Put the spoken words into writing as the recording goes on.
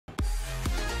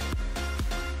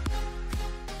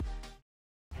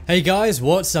Hey guys,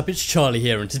 what's up? It's Charlie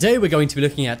here, and today we're going to be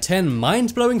looking at 10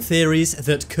 mind-blowing theories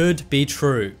that could be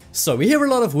true. So we hear a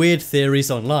lot of weird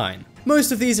theories online.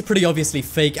 Most of these are pretty obviously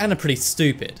fake and are pretty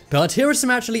stupid, but here are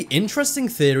some actually interesting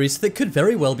theories that could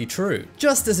very well be true.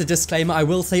 Just as a disclaimer, I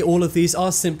will say all of these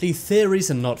are simply theories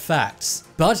and not facts.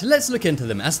 But let's look into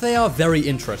them as they are very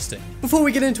interesting. Before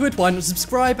we get into it, why not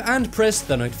subscribe and press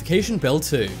the notification bell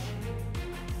too.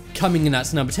 Coming in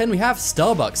at number 10 we have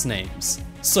Starbucks names.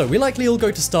 So we likely all go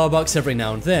to Starbucks every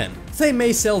now and then. They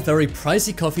may sell very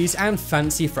pricey coffees and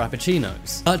fancy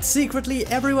frappuccinos, but secretly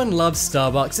everyone loves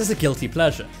Starbucks as a guilty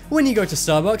pleasure. When you go to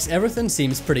Starbucks, everything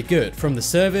seems pretty good, from the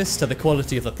service to the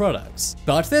quality of the products.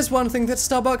 But there's one thing that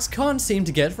Starbucks can't seem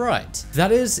to get right.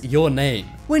 That is your name.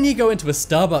 When you go into a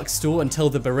Starbucks store and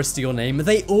tell the barista your name,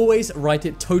 they always write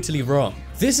it totally wrong.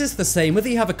 This is the same whether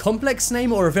you have a complex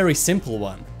name or a very simple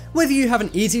one. Whether you have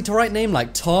an easy to write name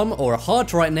like Tom or a hard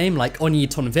to write name like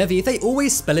Onyitonvevi, they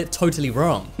always spell it totally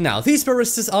wrong. Now, these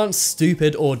baristas aren't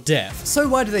stupid or deaf, so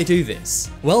why do they do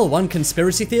this? Well, one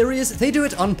conspiracy theory is they do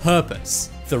it on purpose.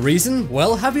 The reason?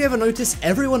 Well, have you ever noticed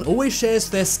everyone always shares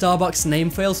their Starbucks name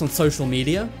fails on social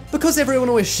media? Because everyone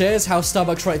always shares how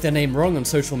Starbucks write their name wrong on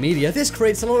social media, this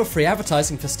creates a lot of free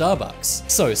advertising for Starbucks.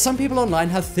 So, some people online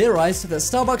have theorized that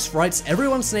Starbucks writes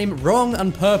everyone's name wrong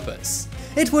on purpose.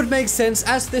 It would make sense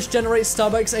as this generates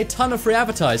Starbucks a ton of free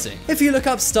advertising. If you look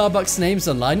up Starbucks names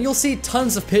online, you'll see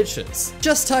tons of pictures.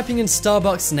 Just typing in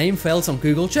Starbucks name fails on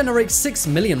Google generates 6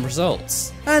 million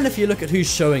results. And if you look at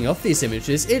who's showing off these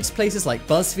images, it's places like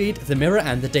BuzzFeed, The Mirror,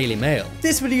 and the Daily Mail.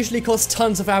 This would usually cost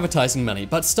tons of advertising money,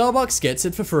 but Starbucks gets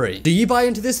it for free. Do you buy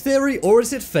into this theory, or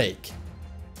is it fake?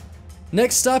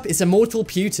 Next up is Immortal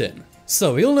Putin.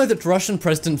 So we all know that Russian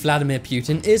President Vladimir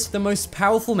Putin is the most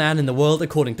powerful man in the world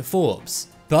according to Forbes.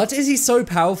 But is he so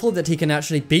powerful that he can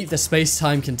actually beat the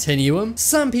space-time continuum?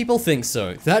 Some people think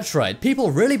so. That's right, people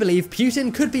really believe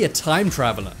Putin could be a time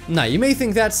traveler. Now, you may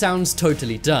think that sounds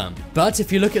totally dumb, but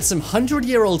if you look at some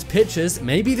 100-year-old pictures,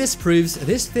 maybe this proves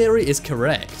this theory is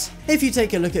correct. If you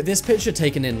take a look at this picture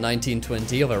taken in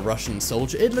 1920 of a Russian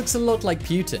soldier, it looks a lot like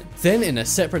Putin. Then in a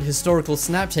separate historical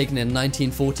snap taken in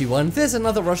 1941, there's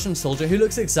another Russian soldier who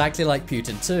looks exactly like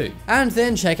Putin too. And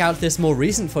then check out this more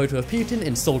recent photo of Putin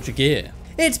in soldier gear.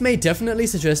 It may definitely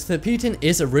suggest that Putin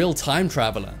is a real time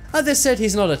traveler. Others said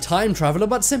he's not a time traveler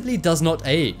but simply does not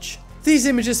age. These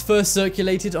images first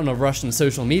circulated on a Russian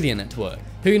social media network.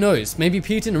 Who knows, maybe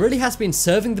Putin really has been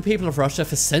serving the people of Russia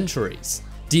for centuries.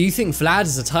 Do you think Vlad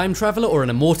is a time traveler or an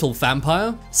immortal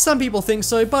vampire? Some people think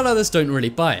so, but others don't really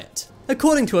buy it.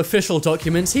 According to official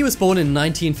documents, he was born in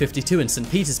 1952 in St.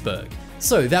 Petersburg.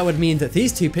 So that would mean that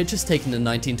these two pictures taken in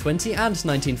 1920 and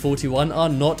 1941 are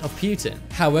not of Putin.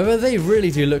 However, they really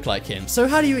do look like him, so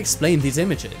how do you explain these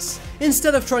images?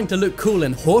 Instead of trying to look cool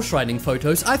in horse riding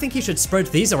photos, I think you should spread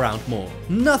these around more.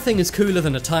 Nothing is cooler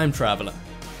than a time traveler.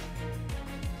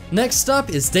 Next up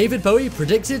is David Bowie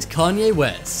predicted Kanye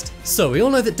West. So we all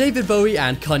know that David Bowie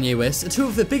and Kanye West are two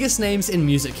of the biggest names in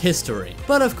music history.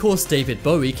 But of course David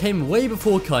Bowie came way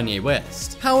before Kanye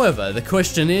West. However, the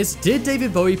question is, did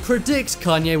David Bowie predict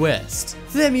Kanye West?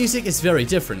 Their music is very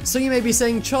different, so you may be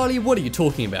saying, Charlie, what are you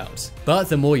talking about? But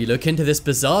the more you look into this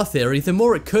bizarre theory, the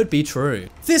more it could be true.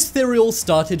 This theory all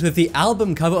started with the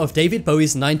album cover of David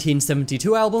Bowie's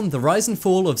 1972 album, The Rise and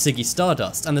Fall of Ziggy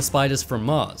Stardust and the Spiders from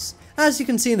Mars. As you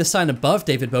can see in the sign above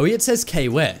David Bowie, it says K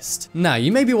West. Now,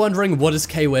 you may be wondering, what does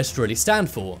K West really stand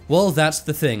for? Well, that's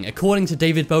the thing. According to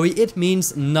David Bowie, it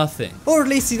means nothing. Or at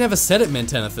least he never said it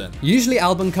meant anything. Usually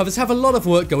album covers have a lot of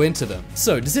work go into them.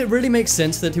 So, does it really make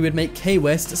sense that he would make K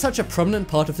West such a prominent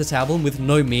part of this album with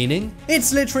no meaning?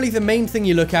 It's literally the main thing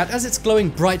you look at, as it's glowing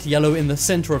bright yellow in the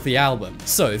center of the album.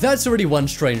 So, that's already one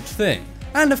strange thing.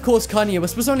 And of course Kanye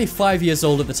West was only 5 years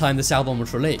old at the time this album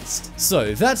was released.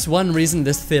 So that's one reason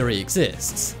this theory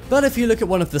exists. But if you look at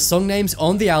one of the song names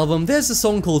on the album, there's a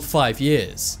song called 5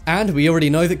 Years. And we already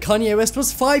know that Kanye West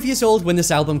was 5 years old when this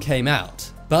album came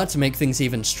out. But to make things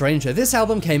even stranger, this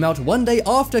album came out one day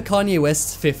after Kanye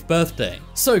West's 5th birthday.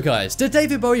 So guys, did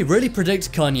David Bowie really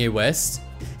predict Kanye West?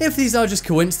 If these are just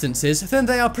coincidences, then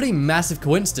they are pretty massive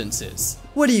coincidences.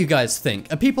 What do you guys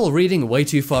think? Are people reading way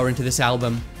too far into this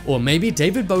album? Or maybe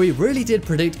David Bowie really did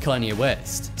predict Kanye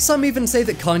West. Some even say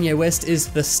that Kanye West is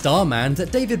the Starman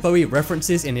that David Bowie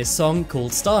references in his song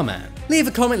called Starman. Leave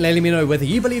a comment letting me know whether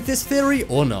you believe this theory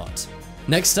or not.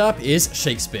 Next up is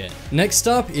Shakespeare.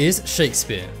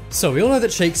 So we all know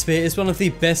that Shakespeare is one of the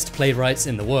best playwrights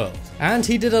in the world. And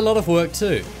he did a lot of work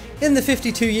too. In the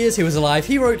 52 years he was alive,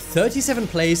 he wrote 37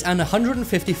 plays and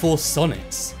 154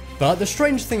 sonnets. But the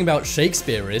strange thing about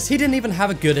Shakespeare is he didn't even have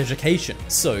a good education.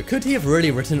 So could he have really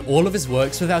written all of his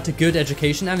works without a good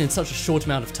education and in such a short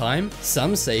amount of time?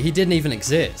 Some say he didn't even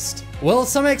exist. Well,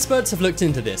 some experts have looked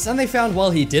into this, and they found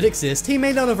while he did exist, he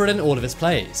may not have written all of his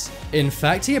plays. In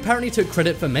fact, he apparently took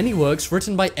credit for many works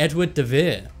written by Edward de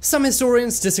Vere. Some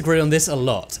historians disagree on this a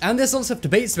lot, and there's lots of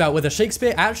debates about whether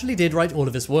Shakespeare actually did write all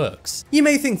of his works. You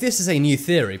may think this is a new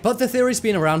theory, but the theory's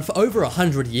been around for over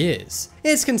 100 years.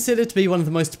 It's considered to be one of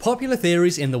the most popular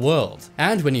theories in the world,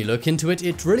 and when you look into it,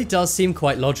 it really does seem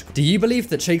quite logical. Do you believe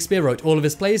that Shakespeare wrote all of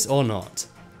his plays or not?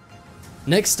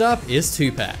 Next up is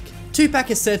Tupac.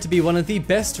 Tupac is said to be one of the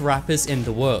best rappers in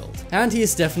the world, and he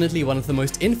is definitely one of the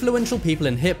most influential people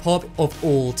in hip-hop of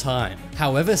all time.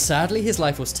 However, sadly his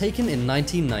life was taken in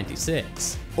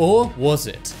 1996. Or was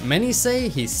it? Many say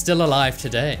he's still alive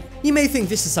today. You may think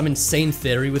this is some insane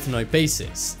theory with no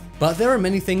basis, but there are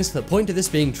many things that point to this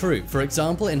being true. For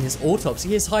example, in his autopsy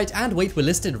his height and weight were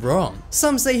listed wrong.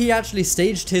 Some say he actually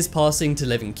staged his passing to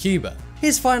live in Cuba.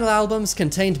 His final albums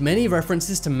contained many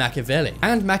references to Machiavelli,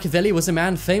 and Machiavelli was a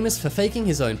man famous for faking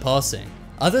his own passing.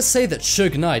 Others say that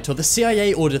Suge Knight or the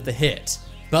CIA ordered the hit.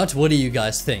 But what do you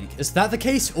guys think? Is that the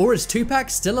case, or is Tupac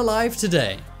still alive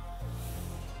today?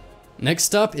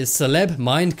 Next up is celeb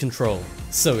mind control.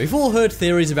 So we've all heard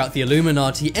theories about the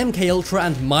Illuminati, MKUltra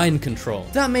and mind control.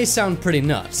 That may sound pretty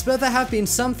nuts, but there have been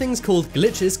some things called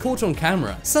glitches caught on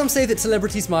camera. Some say that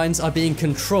celebrities' minds are being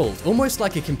controlled, almost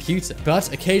like a computer,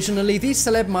 but occasionally these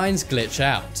celeb minds glitch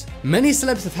out. Many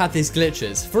celebs have had these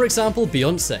glitches, for example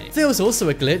Beyonce. There was also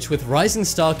a glitch with rising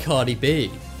star Cardi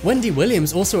B. Wendy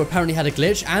Williams also apparently had a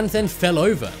glitch and then fell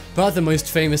over. But the most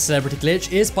famous celebrity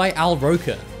glitch is by Al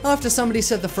Roker. After somebody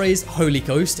said the phrase "Holy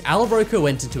Ghost," Al Roker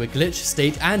went into a glitch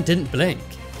state and didn't blink.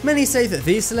 Many say that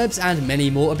these celebs and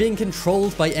many more are being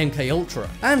controlled by MKUltra,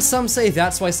 and some say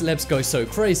that's why celebs go so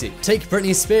crazy. Take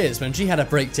Britney Spears when she had a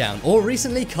breakdown, or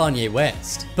recently Kanye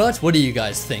West. But what do you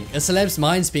guys think? Are celebs'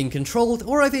 minds being controlled,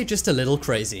 or are they just a little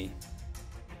crazy?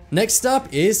 Next up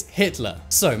is Hitler.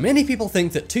 So many people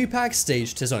think that Tupac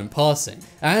staged his own passing,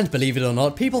 and believe it or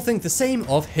not, people think the same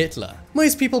of Hitler.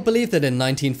 Most people believe that in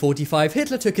 1945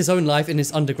 Hitler took his own life in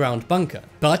his underground bunker,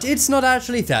 but it's not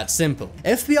actually that simple.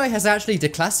 FBI has actually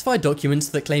declassified documents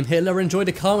that claim Hitler enjoyed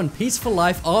a calm and peaceful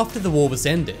life after the war was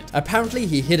ended. Apparently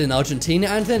he hid in Argentina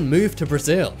and then moved to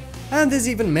Brazil. And there's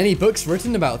even many books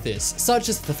written about this, such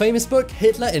as the famous book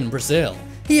Hitler in Brazil.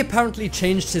 He apparently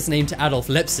changed his name to Adolf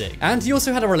Lipsig, and he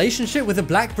also had a relationship with a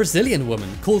black Brazilian woman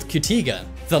called Cutiga.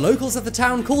 The locals of the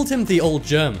town called him the Old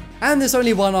German, and there's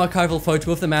only one archival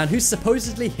photo of the man who's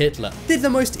supposedly Hitler. Did the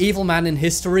most evil man in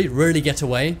history really get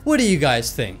away? What do you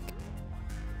guys think?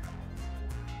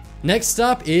 Next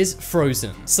up is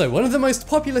Frozen. So one of the most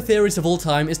popular theories of all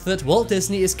time is that Walt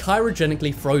Disney is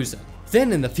cryogenically frozen.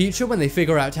 Then in the future, when they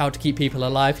figure out how to keep people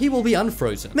alive, he will be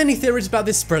unfrozen. Many theories about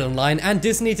this spread online, and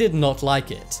Disney did not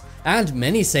like it. And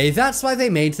many say that's why they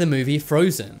made the movie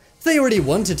Frozen. They already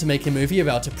wanted to make a movie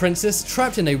about a princess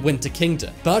trapped in a winter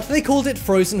kingdom, but they called it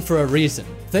Frozen for a reason.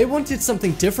 They wanted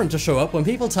something different to show up when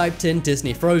people typed in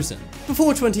Disney Frozen.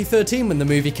 Before 2013, when the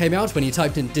movie came out, when you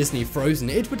typed in Disney Frozen,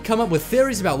 it would come up with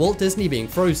theories about Walt Disney being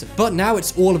frozen. But now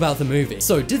it's all about the movie.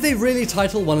 So did they really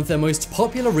title one of their most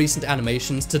popular recent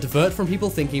animations to divert from people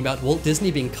thinking about Walt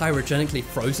Disney being cryogenically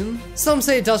frozen? Some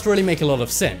say it does really make a lot of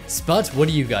sense, but what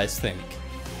do you guys think?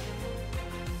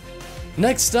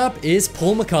 Next up is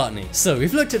Paul McCartney. So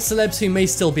we've looked at celebs who may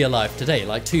still be alive today,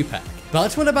 like Tupac.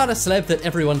 But what about a celeb that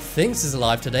everyone thinks is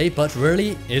alive today, but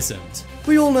really isn't?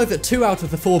 We all know that 2 out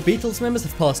of the 4 Beatles members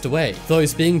have passed away,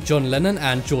 those being John Lennon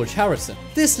and George Harrison.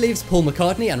 This leaves Paul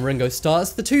McCartney and Ringo Starr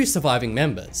as the 2 surviving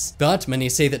members. But many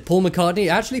say that Paul McCartney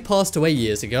actually passed away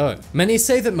years ago. Many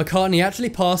say that McCartney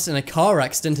actually passed in a car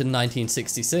accident in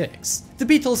 1966. The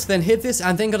Beatles then hid this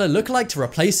and then got a lookalike to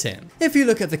replace him. If you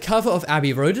look at the cover of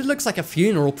Abbey Road, it looks like a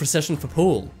funeral procession for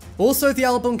Paul. Also, the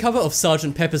album cover of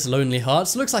Sgt. Pepper's Lonely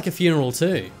Hearts looks like a funeral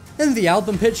too. In the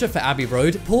album picture for Abbey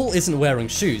Road, Paul isn't wearing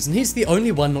shoes, and he's the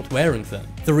only one not wearing them.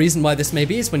 The reason why this may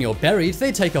be is when you're buried,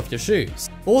 they take off your shoes.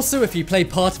 Also, if you play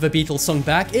part of a Beatles song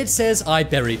back, it says "I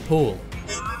buried Paul."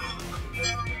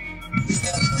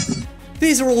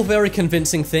 These are all very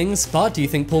convincing things, but do you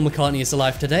think Paul McCartney is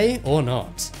alive today or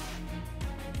not?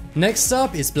 Next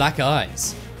up is black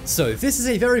eyes. So this is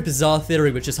a very bizarre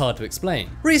theory which is hard to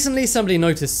explain. Recently somebody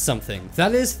noticed something,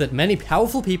 that is that many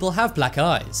powerful people have black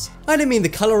eyes. I don't mean the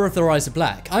color of their eyes are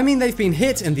black, I mean they've been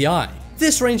hit in the eye.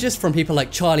 This ranges from people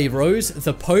like Charlie Rose,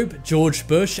 the Pope, George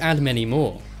Bush and many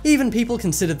more. Even people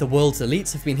considered the world's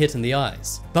elites have been hit in the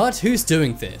eyes. But who's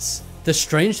doing this? The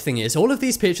strange thing is all of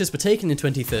these pictures were taken in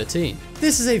 2013.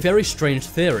 This is a very strange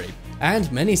theory. And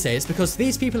many say it's because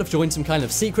these people have joined some kind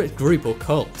of secret group or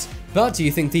cult. But do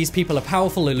you think these people are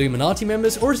powerful Illuminati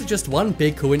members, or is it just one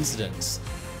big coincidence?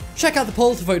 Check out the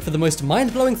poll to vote for the most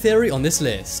mind-blowing theory on this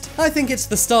list. I think it's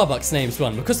the Starbucks names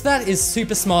one, because that is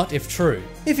super smart if true.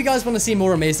 If you guys want to see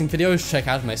more amazing videos, check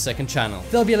out my second channel.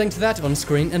 There'll be a link to that on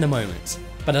screen in a moment.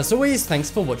 But as always, thanks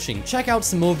for watching. Check out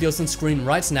some more videos on screen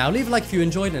right now. Leave a like if you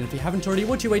enjoyed, and if you haven't already,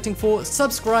 what are you waiting for?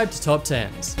 Subscribe to Top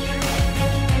 10s.